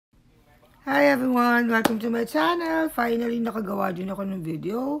Hi everyone! Welcome to my channel! Finally, nakagawa din ako ng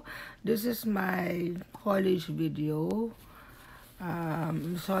video. This is my haulage video.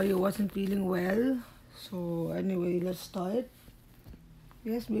 Sorry I wasn't feeling well. So anyway, let's start.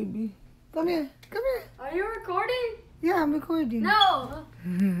 Yes, baby. Come here. Come here. Are you recording? Yeah, I'm recording. No!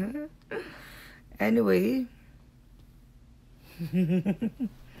 Anyway.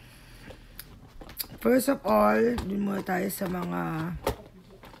 First of all, dun muna tayo sa mga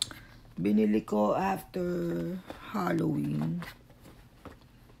binili ko after Halloween.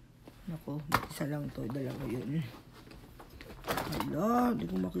 Nako, isa lang to, dalawa yun. Hala, hindi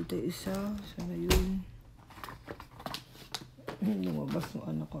ko makita isa. Sana yun. Lumabas yung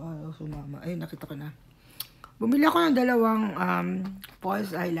anak ko, ayaw sumama. Ay, nakita ko na. Bumili ako ng dalawang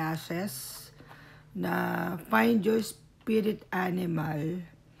false eyelashes na Find Your Spirit Animal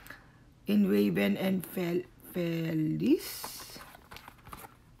in Raven and Felice.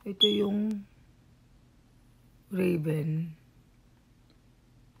 Ito yung Raven.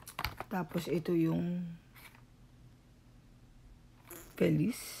 Tapos ito yung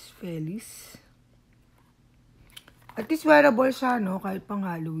Felice. At least wearable siya, no? Kahit pang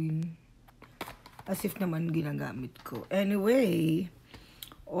Halloween. As if naman ginagamit ko. Anyway,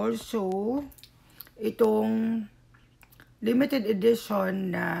 also, itong limited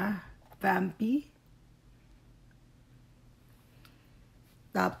edition na Vampy.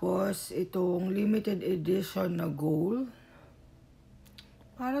 Tapos, itong limited edition na gold.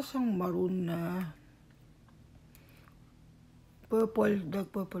 Para siyang maroon na purple,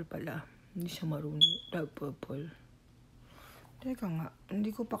 dark purple pala. Hindi siya maroon, dark purple. Teka nga,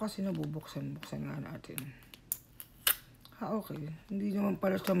 hindi ko pa kasi nabubuksan. Buksan nga natin. Okay. Hindi naman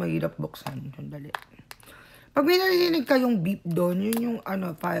pala siya mahirap buksan. Sandali. Pag may narinig kayong beep doon, yun yung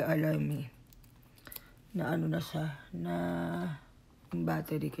fire alarm eh. Na na siya, na yung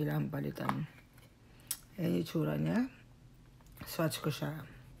battery kailangan palitan. Ayan yung tsura niya. Swatch ko siya.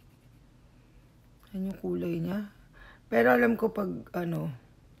 Ayan yung kulay niya. Pero alam ko pag ayan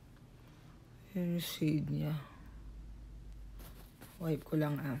yung shade niya. Wipe ko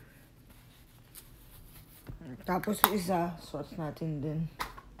lang Tapos yung isa, swatch natin din.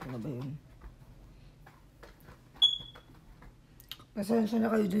 Ano ba yun? Pasensya na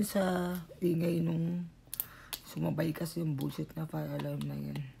kayo dun sa ingay nung sumabay kasi yung bullshit na fire alarm na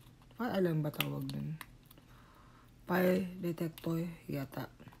yan. Fire alarm ba tawag dun? Fire detector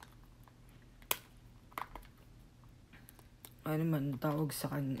yata. Ano man tawag sa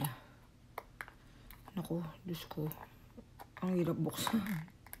kanya. Naku, Diyos ko. Ang hirap buksan.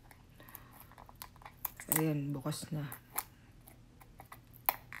 Ayan, bukas na.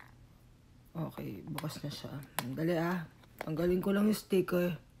 Okay, bukas na siya. Dali tanggalin ko lang yung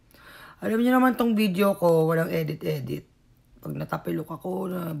sticker. Alam niyo naman tong video ko, walang edit. Pag natapilok ako,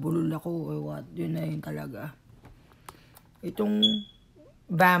 nabulol ako, or what, yun na yun talaga. Itong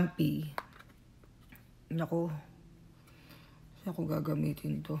Vampy. Naku. Saan ko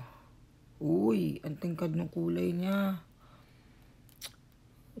gagamitin to? Uy, ang tingkad ng kulay niya.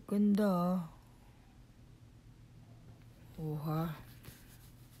 Ganda. Oha.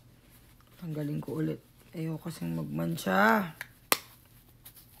 Tanggalin ko ulit. Ayoko kasing magmansya.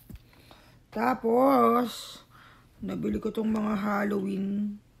 Tapos, nabili ko tong mga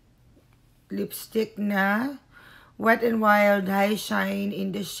Halloween lipstick na Wet n Wild High Shine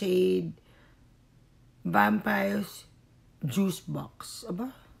in the shade Vampire's Juice Box.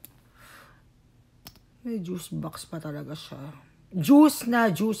 Aba? May juice box pa talaga siya. Juice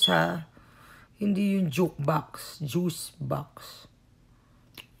na juice Hindi yung jukebox. Juice box.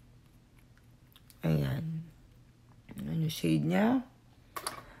 Ayan. Ayan yung shade niya.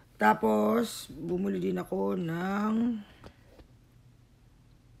 Tapos, bumuli din ako ng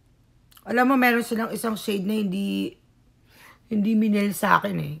alam mo, meron silang isang shade na hindi minil sa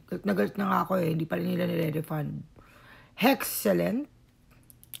akin eh. Galit na galit na nga ako eh. Hindi pa rin nila nire-refund. Excellent.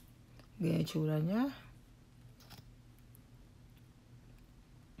 Ganyan yung tsura niya.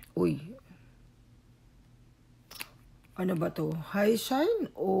 Uy. Ano ba to? High shine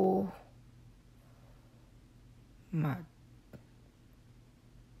o matte?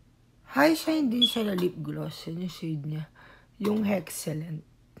 High shine din siya na lip gloss. Yan yung shade niya. Yung excellent.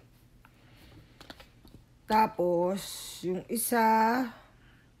 Tapos, yung isa,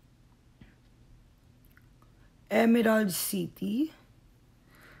 Emerald City,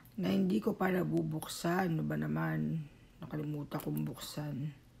 na hindi ko pa nabubuksan. Ano ba naman? Nakalimutan kong buksan.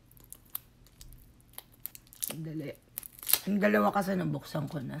 Dali. Yung dalawa kasi nabuksan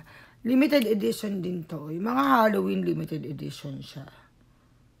ko na. Limited edition din to. Yung mga Halloween limited edition siya.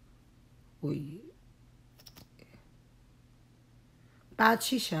 Uy.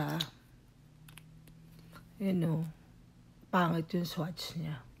 Patchy siya. Yun o. Pangit yung swatch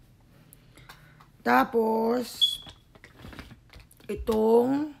niya. Tapos,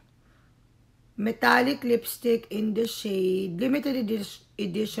 itong metallic lipstick in the shade. Limited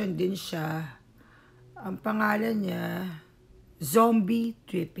edition din siya. Ang pangalan niya, Zombie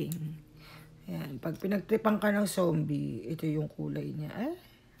Tripping. Ayan. Pag pinagtripan ka ng zombie, ito yung kulay niya.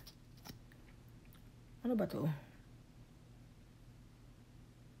 Ano ba to?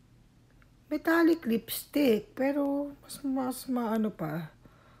 Metallic lipstick. Pero, mas maano pa.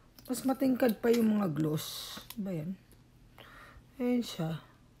 Mas matingkad pa yung mga gloss. Ba yan? Ayan siya.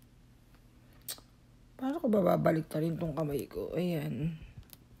 Paano ko ba babalik ta rin tong kamay ko? Ayan.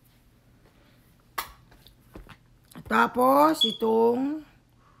 Tapos, itong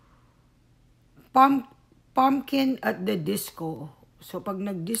pumpkin at the disco. So, pag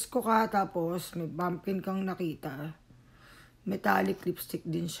nag-disco ka, tapos may pumpkin kang nakita, metallic lipstick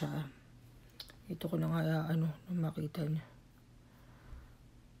din siya. Ito ko na nga, makita niya.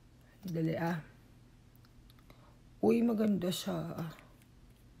 Dali Uy, maganda siya.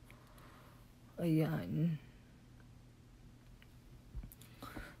 Ayan.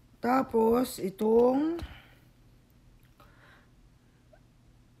 Tapos, itong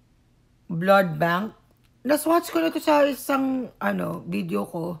blood bank. Naswatch ko na ito sa isang video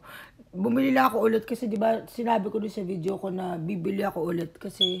ko. Bumili lang ako ulit kasi 'di ba sinabi ko doon sa video ko na bibili ako ulit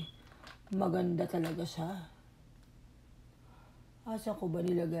kasi maganda talaga siya. Asa ko ba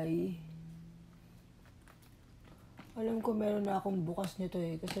nilagay? Alam ko meron na akong bukas nito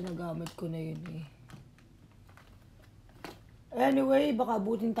kasi nagamit ko na yun Anyway, baka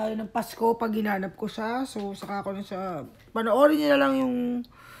abutin tayo ng Pasko pag hinanap ko siya. So, saka ko na siya. Panoorin niyo na lang yung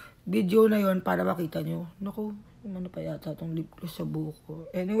video na yon para makita nyo. Naku, ano pa yata itong lip gloss sa buhok ko.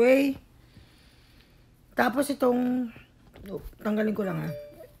 Anyway, tapos itong, tanggalin ko lang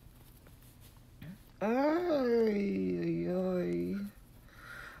Ay.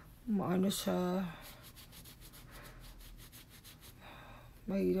 Maano siya.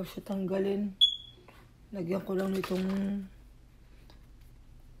 Mahirap siya tanggalin. Lagyan ko lang nitong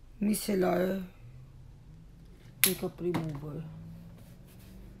micellar makeup remover.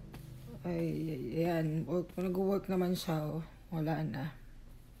 Ayan. Nag-work naman siya. Wala na.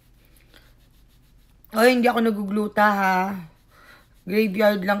 Hindi ako nagugluta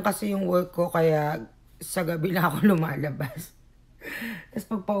Graveyard lang kasi yung work ko. Kaya sa gabi na ako lumalabas. Tapos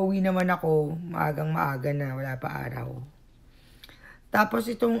pag pauwi naman ako, maagang-maaga na. Wala pa araw. Tapos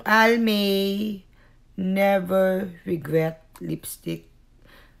itong Almay Never Regret lipstick.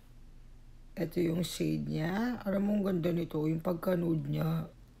 Ito yung shade niya. Alam mo, ang ganda nito. Yung pagka-nude niya.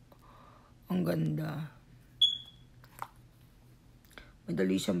 Ang ganda.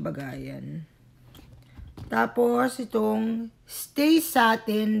 Madali siyang bagayan. Tapos, itong Stay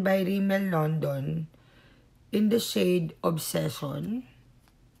Satin by Rimmel London in the shade Obsession.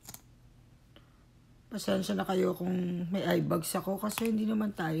 Pasensya na kayo kung may eye bags ako kasi hindi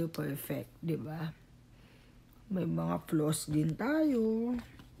naman tayo perfect, di ba? May mga flaws din tayo.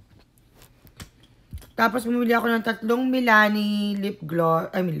 Tapos, bumili ako ng 3 Milani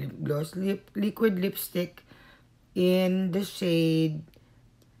liquid lipstick in the shade.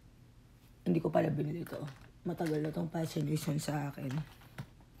 Hindi ko pala binili ito. Matagal na itong fascination sa akin.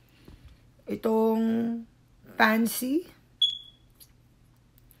 Itong Fancy.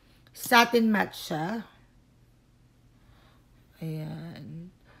 Satin matte siya. Ayan.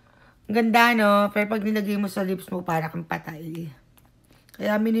 Ang ganda, no? Pero pag nilagay mo sa lips mo, para kang patay.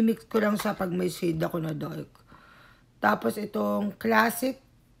 Kaya minimix ko lang siya pag may shade ako na dark. Tapos itong classic.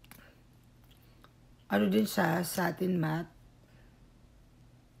 Ano din siya? Satin matte.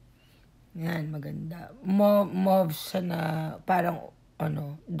 Yan, maganda. Mauve siya na parang,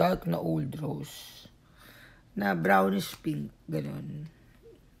 dark na old rose. Na brownish pink. Ganon.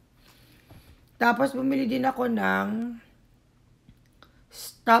 Tapos, bumili din ako ng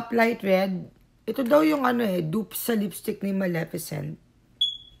Stoplight Red. Ito daw yung dupe sa lipstick ni Maleficent.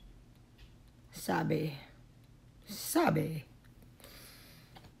 Sabi.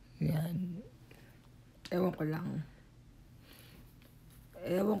 Yan.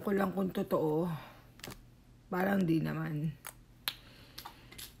 Ewan ko lang kung totoo. Parang di naman.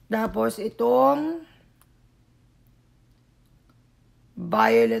 Tapos, itong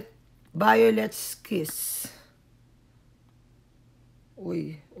Violet's Kiss.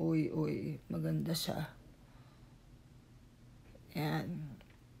 Uy. Maganda siya. Yan.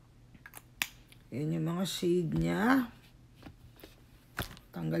 Yan yung mga shade niya.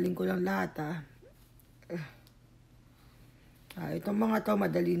 Tanggalin ko lang lahat itong mga to,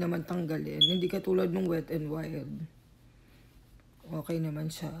 madali naman tanggalin. Hindi katulad ng Wet n Wild. Okay naman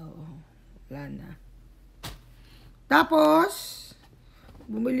siya. Wala na. Tapos,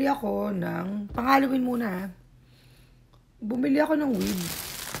 bumili ako ng, pang-Halloween muna. Bumili ako ng wig.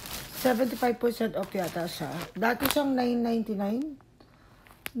 75% off yata siya. Dati siyang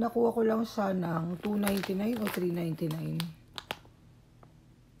 $9.99. Nakuha ko lang siya ng $2.99 o $3.99.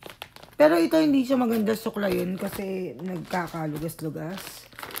 Pero ito hindi siya maganda suklayin kasi nagkakalugas-lugas.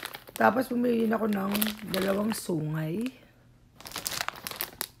 Tapos bumili din ako ng 2 sungay.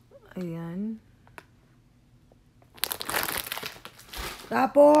 Ayan.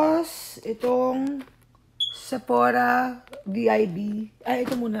 Tapos, itong SEPHORA VIB.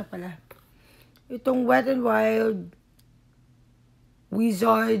 Ito muna pala. Itong Wet n Wild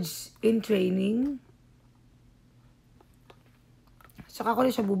Wizards in Training. Saka ko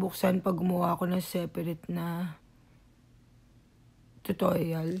rin siya bubuksan pag gumawa ako ng separate na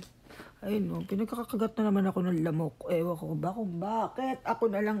tutorial. Ayun no, pinagkakagat na naman ako ng lamok. Ewan ko ba kung bakit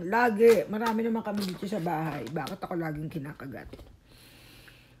ako na lang lagi. Marami naman kami dito sa bahay. Bakit ako laging kinakagat?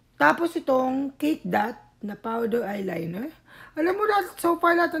 Tapos itong Cake Dot na powder eyeliner. Alam mo na, so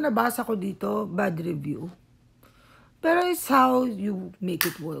far lahat na nabasa ko dito, bad review. Pero it's how you make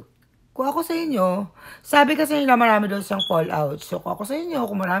it work. Kung ako sa inyo, sabi kasi nila marami doon siyang fallout. So kung ako sa inyo,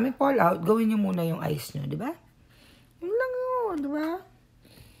 kung maraming fallout, gawin niyo muna yung eyes nyo, di ba? Yun lang yun, di ba?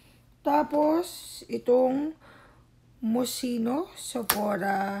 Tapos, itong Moschino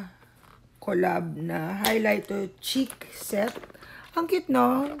Sephora collab na highlighter cheek set. Ang cute,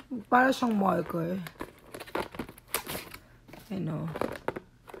 no? Para siyang marker. Ano.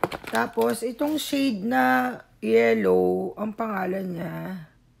 Tapos, itong shade na yellow, ang pangalan niya,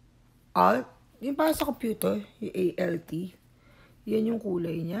 Alt. Yung para sa computer, yung ALT. Yan yung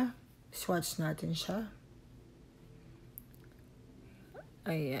kulay niya. Swatch natin siya.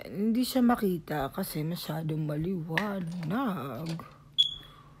 Ayan. Hindi siya makita kasi masyadong maliwanag.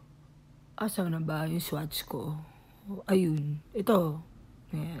 Asan na ba yung swatch ko? Ayun. Ito.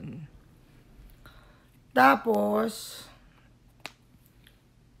 Ayan. Tapos,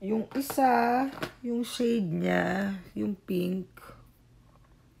 yung isa, yung shade niya, yung pink,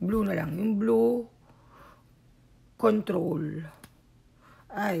 blue na lang. Yung blue, control.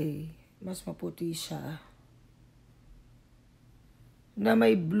 Ay, mas maputi siya. Na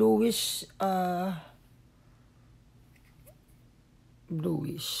may bluish,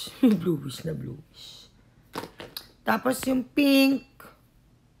 bluish na bluish. Tapos yung pink,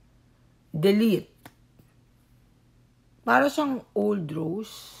 delete. Para siyang old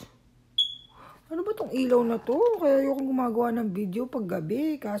rose. Ano ba tong ilaw na to? Kaya ayokong gumagawa ng video pag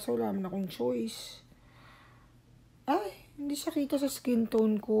gabi. Kaso wala naman akong choice. Ay, hindi siya kita sa skin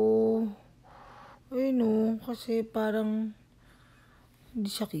tone ko. Ayun no, kasi parang hindi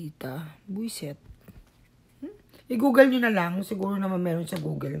siya kita. Buiset. I-google nyo na lang. Siguro naman meron sa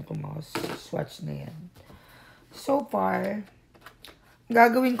Google kung mga swatch na yan. So far,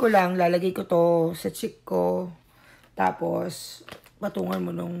 gagawin ko lang, lalagay ko to sa cheek ko. Tapos, patungan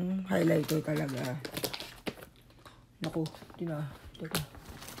mo nung highlighter talaga. Naku, teka.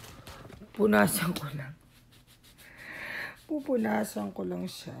 Punasan ko lang. Pupunasan ko lang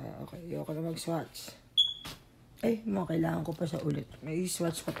siya. Okay, ayoko na mag-swatch. Kailangan ko pa siya ulit. May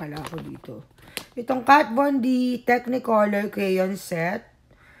swatch pa pala ako dito. Itong Kat Von D Technicolor Crayon Set.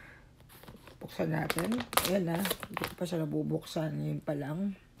 Buksan natin. Ayan na. Hindi ko pa siya nabubuksan. Yun pa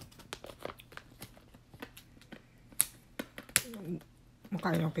lang.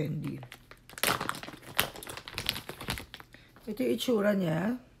 Mukha yung candy. Ito yung itsura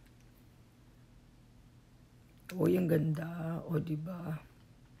niya. Yung ganda. Diba?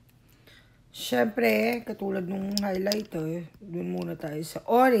 Siyempre, katulad nung highlighter, dun muna tayo sa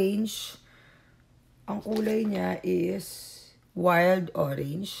orange. Ang kulay niya is wild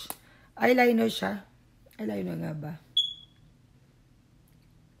orange. Eyeliner siya. Eyeliner nga ba?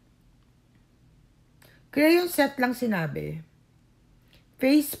 Crayon set lang sinabi.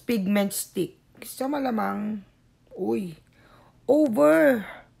 Face pigment stick. So malamang, over.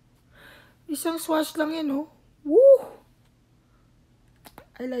 Isang swatch lang yan, oh. Woo!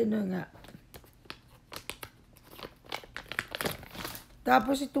 Eyeliner nga.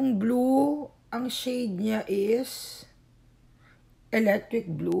 Tapos itong blue, ang shade niya is electric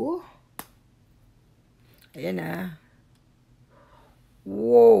blue. Ayan na.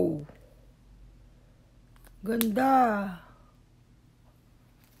 Wow! Ganda!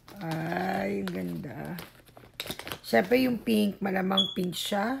 Ay, ganda. Siyempre yung pink, malamang pink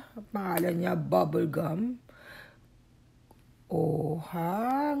siya. Pangalan niya, bubblegum.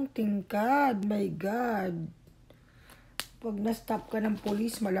 Hang tingkad. My God. Pag na-stop ka ng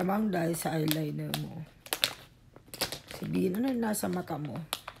police, malamang dahil sa eyeliner mo. Sabihin, ano nasa mata mo?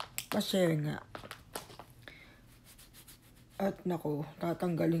 Pa-share nga. At nako,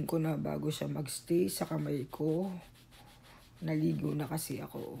 tatanggalin ko na bago siya magstay sa kamay ko. Naligo na kasi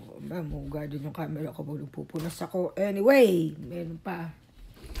ako. Mamuga din yung camera ko pag pupunas ako. Anyway, meron pa.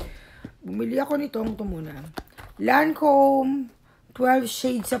 Bumili ako nitong ito muna. Lancome 12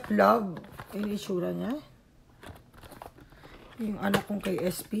 Shades of Love. Yung itsura niya. Yung anak kong kay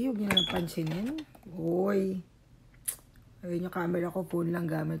SP, huwag niyo lang pansinin. Uy. Ayun yung camera ko, phone lang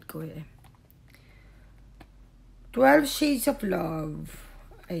gamit ko eh. 12 Shades of Love.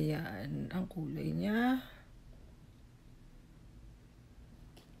 Ayan, ang kulay niya.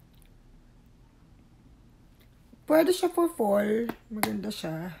 Pwede siya for fall. Maganda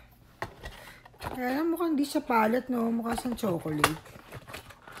siya. Kaya mukhang di siya palette, no? Mukha siyang chocolate.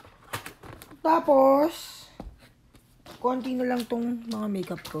 Tapos, konti na lang tong mga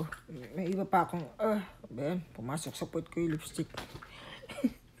makeup ko. May iba pa akong, ben, pumasok sa pot ko yung lipstick.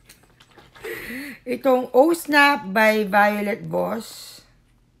 Itong Oh Snap by Violet Voss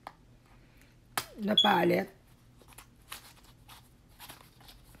na palette.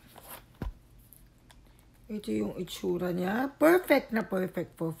 Ito yung itsura niya. Perfect na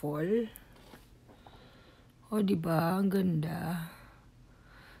perfect for fall. O, diba? Ang ganda.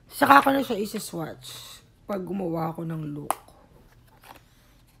 Saka ko na siya isa-swatch pag gumawa ako ng look.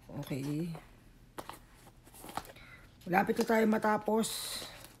 Okay. Malapit na tayo matapos.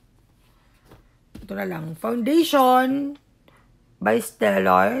 Ito na lang. Foundation by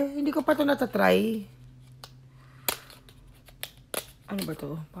Stellar. Hindi ko pa ito natatry. Ano ba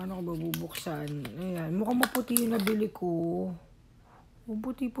to? Paano ko ba bubuksan? Ayan. Mukhang maputi yung nabili ko.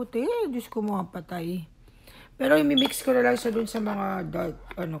 Maputi-puti. Diyos ko, mga patay. Pero imimix ko na lang siya dun sa mga dark,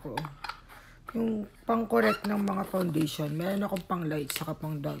 ano ko. Yung pang-correct ng mga foundation. Meron akong pang-light, saka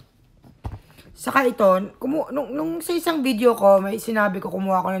pang-dark. Saka ito, nung sa isang video ko, may sinabi ko,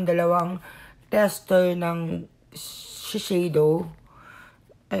 kumuha ko ng dalawang tester ng shadow.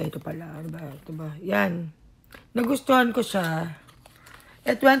 Ay, ito pala. Ano ba? Ito ba? Yan. Nagustuhan ko siya.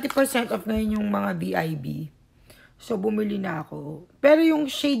 20% off ngayon yung mga VIB. So, bumili na ako. Pero yung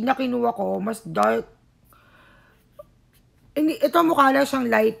shade na kinuha ko, mas dark. Ito mukha lang siyang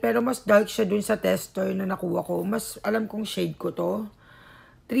light, pero mas dark siya dun sa tester na nakuha ko. Mas alam kong shade ko to.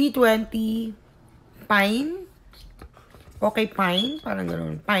 320 Pine. Okay, Pine. Parang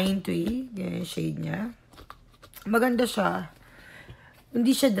gano'n. Pine tree. Ganyan yung shade niya. Maganda siya.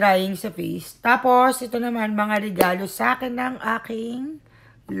 Hindi siya drying sa face. Tapos, ito naman, mga regalo sa akin ng aking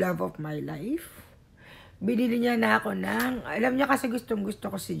love of my life. Binili niya na ako ng, alam niya kasi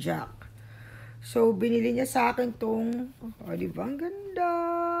gustong-gusto ko si Jack. So, binili niya sa akin tong, diba? Ang ganda.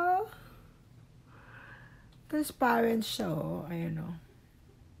 Transparent siya, Ayan,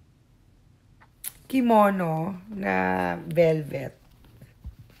 kimono na velvet.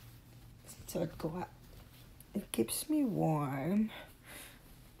 Suot ko nga. It keeps me warm.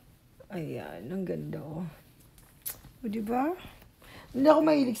 Ayan, ang ganda, diba? Hindi ako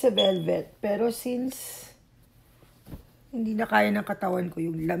mahilig sa velvet. Pero since hindi na kaya ng katawan ko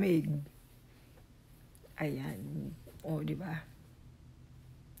yung lamig. Ayan. Diba?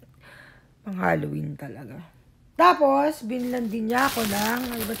 Pang Halloween talaga. Tapos, binlan din niya ako ng,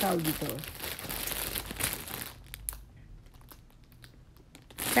 ano ba tawag dito?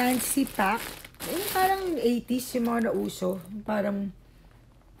 Fancy pack. Parang 80s yung mga nauso. Parang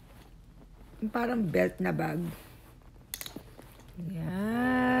belt na bag.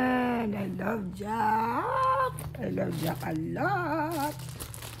 Yan. I love Jack. I love Jack a lot.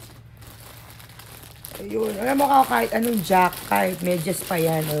 Ayun. Alam mo ka kahit anong Jack, kahit medyas pa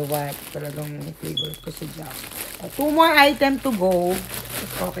yan or what. Talagang favorite ko si Jack. 2 more item to go.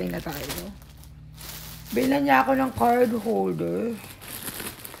 Okay na tayo. Bilan niya ako ng card holder.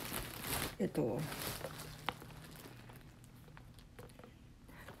 Ito.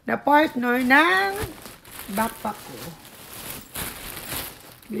 Na partner ng backpack ko.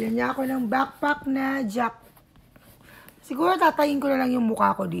 Bilan niya ako ng backpack na Jack. Siguro tatayin ko na lang yung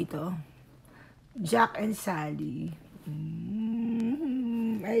mukha ko dito. Jack and Sally.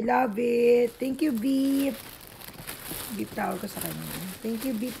 I love it. Thank you, Beep. Beep tawag ko sa kanya. Thank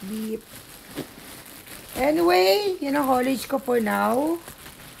you, Beep, Beep. Anyway, yun ang haulage ko for now.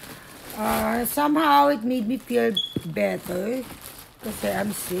 Somehow, it made me feel better kasi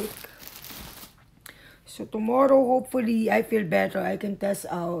I'm sick. So, tomorrow, hopefully, I feel better. I can test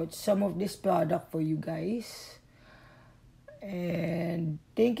out some of this product for you guys. And,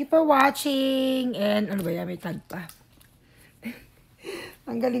 thank you for watching. And, ano ba yan? May tag pa.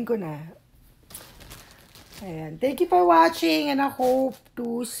 Ang galing ko na. Ayan. Thank you for watching and I hope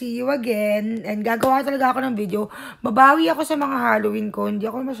to see you again. And gagawa talaga ako ng video. Babawi ako sa mga Halloween ko. Hindi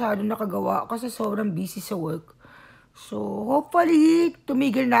ako masyado nakagawa kasi sobrang busy sa work. So, hopefully,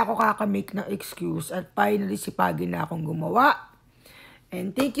 tumigil na ako kakamake ng excuse at finally sipagin na akong gumawa.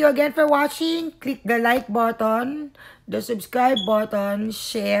 And thank you again for watching. Click the like button, the subscribe button,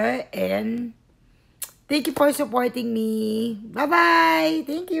 share, and thank you for supporting me. Bye-bye!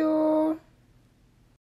 Thank you!